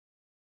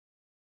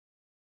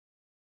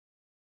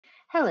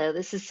Hello,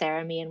 this is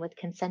Sarah Meehan with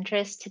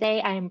Concentrus.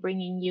 Today I am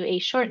bringing you a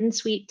short and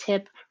sweet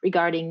tip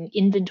regarding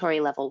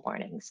inventory level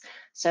warnings.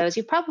 So as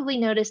you probably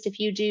noticed, if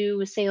you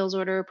do sales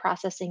order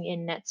processing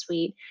in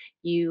NetSuite,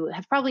 you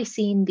have probably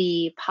seen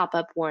the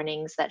pop-up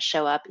warnings that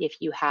show up if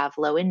you have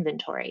low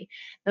inventory.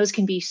 Those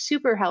can be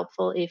super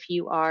helpful if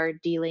you are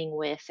dealing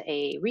with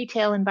a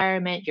retail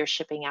environment, you're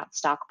shipping out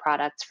stock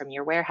products from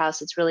your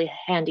warehouse. It's really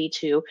handy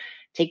to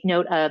take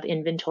note of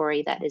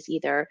inventory that is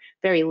either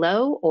very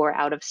low or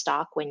out of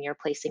stock when you're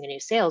placing a new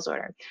sales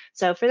order.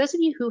 So for those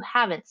of you who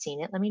haven't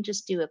seen it, let me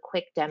just do a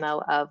quick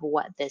demo of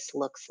what this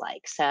looks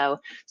like. So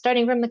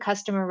starting from the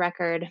customer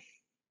record,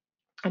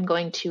 I'm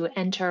going to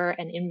enter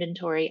an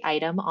inventory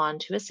item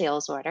onto a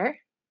sales order.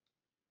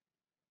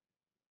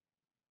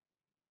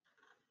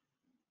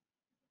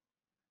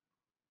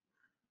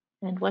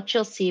 And what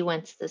you'll see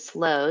once this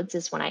loads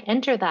is when I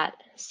enter that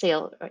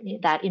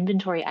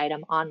inventory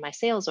item on my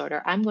sales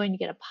order, I'm going to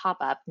get a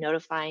pop-up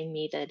notifying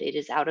me that it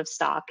is out of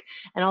stock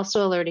and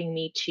also alerting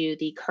me to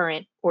the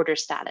current order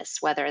status,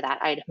 whether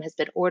that item has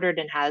been ordered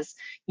and has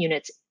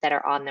units that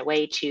are on the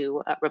way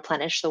to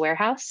replenish the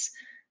warehouse.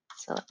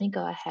 So let me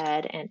go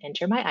ahead and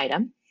enter my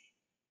item.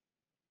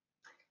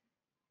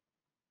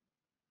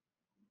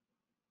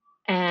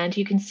 And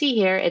you can see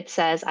here, it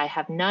says I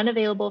have none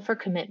available for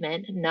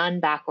commitment,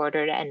 none back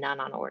ordered, and none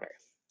on order.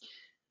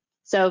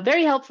 So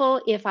very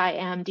helpful if I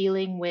am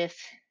dealing with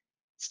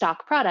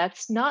stock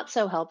products, not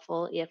so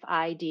helpful if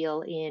I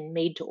deal in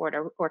made to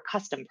order or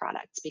custom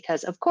products,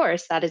 because of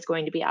course that is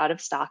going to be out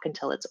of stock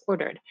until it's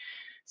ordered.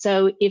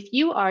 So if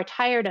you are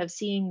tired of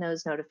seeing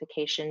those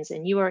notifications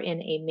and you are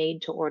in a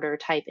made to order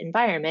type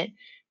environment,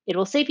 it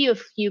will save you a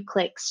few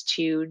clicks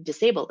to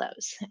disable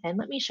those. And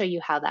let me show you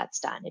how that's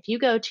done. If you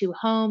go to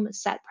Home,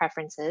 Set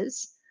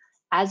Preferences,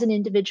 as an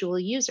individual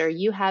user,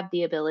 you have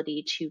the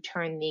ability to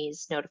turn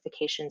these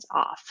notifications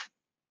off.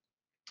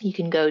 You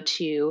can go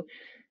to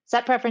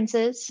Set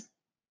Preferences,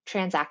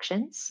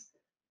 Transactions,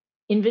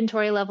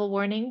 Inventory Level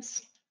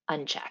Warnings,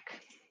 Uncheck.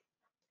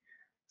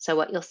 So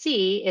what you'll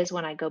see is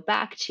when I go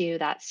back to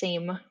that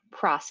same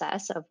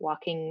process of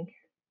walking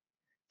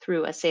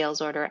through a sales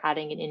order,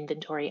 adding an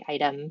inventory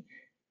item,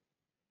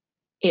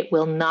 it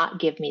will not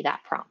give me that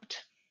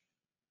prompt.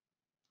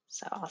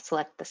 So I'll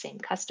select the same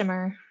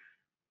customer.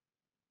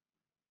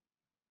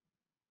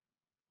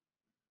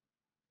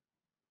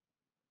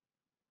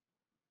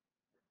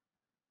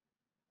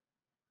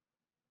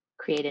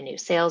 Create a new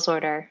sales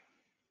order,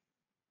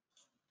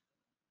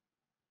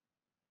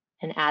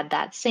 and add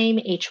that same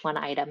H1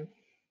 item.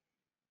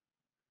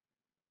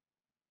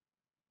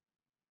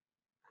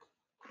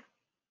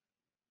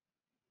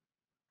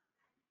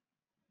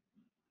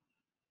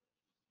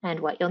 And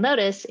what you'll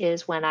notice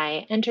is when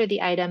I enter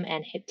the item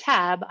and hit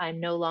tab, I'm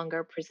no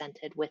longer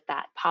presented with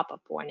that pop-up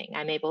warning.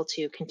 I'm able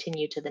to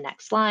continue to the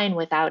next line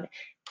without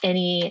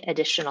any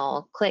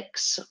additional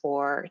clicks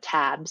or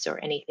tabs or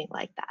anything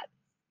like that.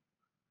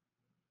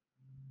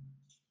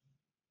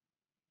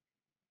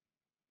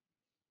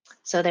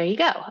 So there you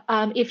go.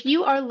 If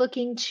you are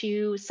looking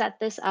to set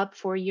this up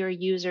for your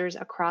users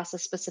across a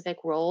specific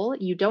role,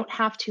 you don't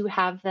have to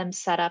have them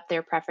set up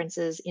their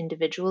preferences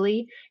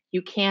individually.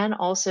 You can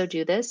also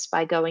do this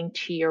by going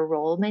to your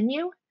role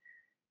menu,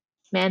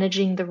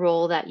 managing the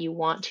role that you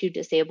want to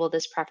disable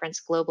this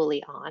preference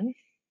globally on.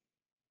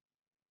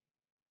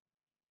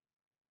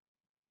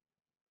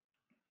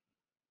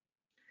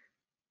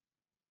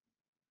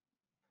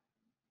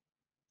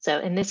 So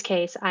in this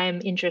case,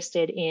 I'm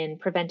interested in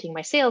preventing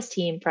my sales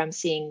team from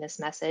seeing this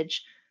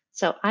message.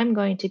 So I'm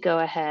going to go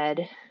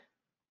ahead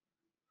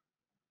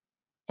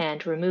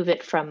and remove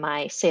it from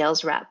my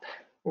sales rep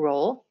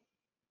role.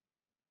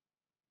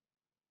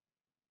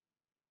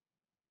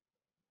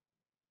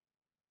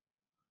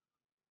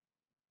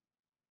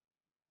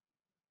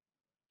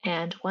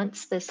 And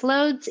once this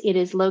loads, it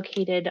is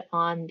located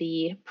on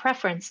the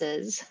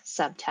Preferences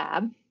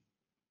subtab.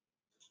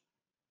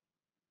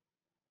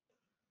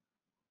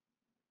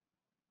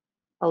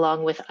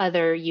 Along with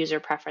other user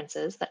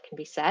preferences that can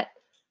be set.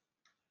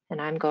 And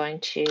I'm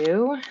going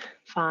to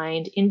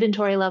find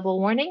inventory level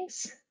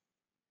warnings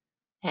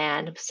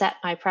and set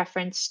my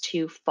preference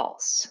to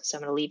false. So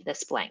I'm going to leave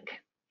this blank.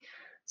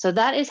 So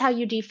that is how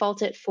you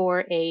default it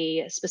for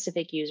a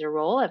specific user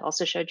role. I've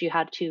also showed you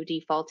how to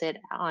default it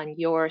on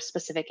your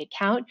specific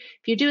account.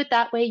 If you do it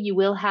that way, you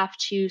will have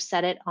to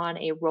set it on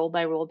a role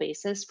by role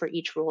basis for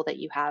each role that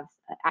you have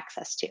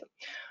access to.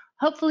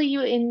 Hopefully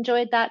you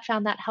enjoyed that,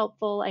 found that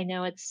helpful. I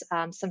know it's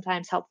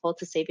sometimes helpful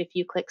to save a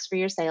few clicks for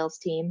your sales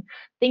team.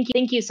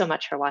 Thank you so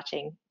much for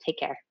watching. Take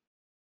care.